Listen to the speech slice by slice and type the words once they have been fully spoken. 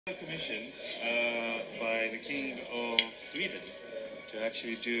Commissioned by the King of Sweden to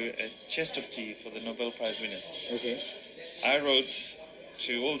actually do a chest of tea for the Nobel Prize winners. Okay. I wrote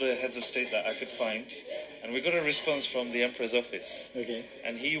to all the heads of state that I could find, and we got a response from the Emperor's office. Okay.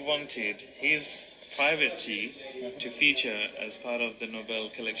 And he wanted his private tea to feature as part of the Nobel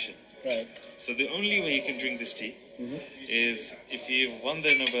collection. Right. So the only way you can drink this tea is if you've won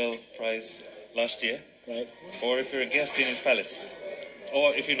the Nobel Prize last year, Right. or if you're a guest in his palace,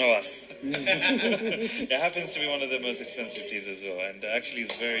 or if you know us. It happens to be one of the most expensive teas as well, and actually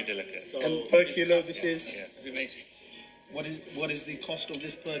it's very delicate. So and per kilo this is? Yeah. What is the cost of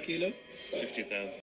this per kilo? 50,000.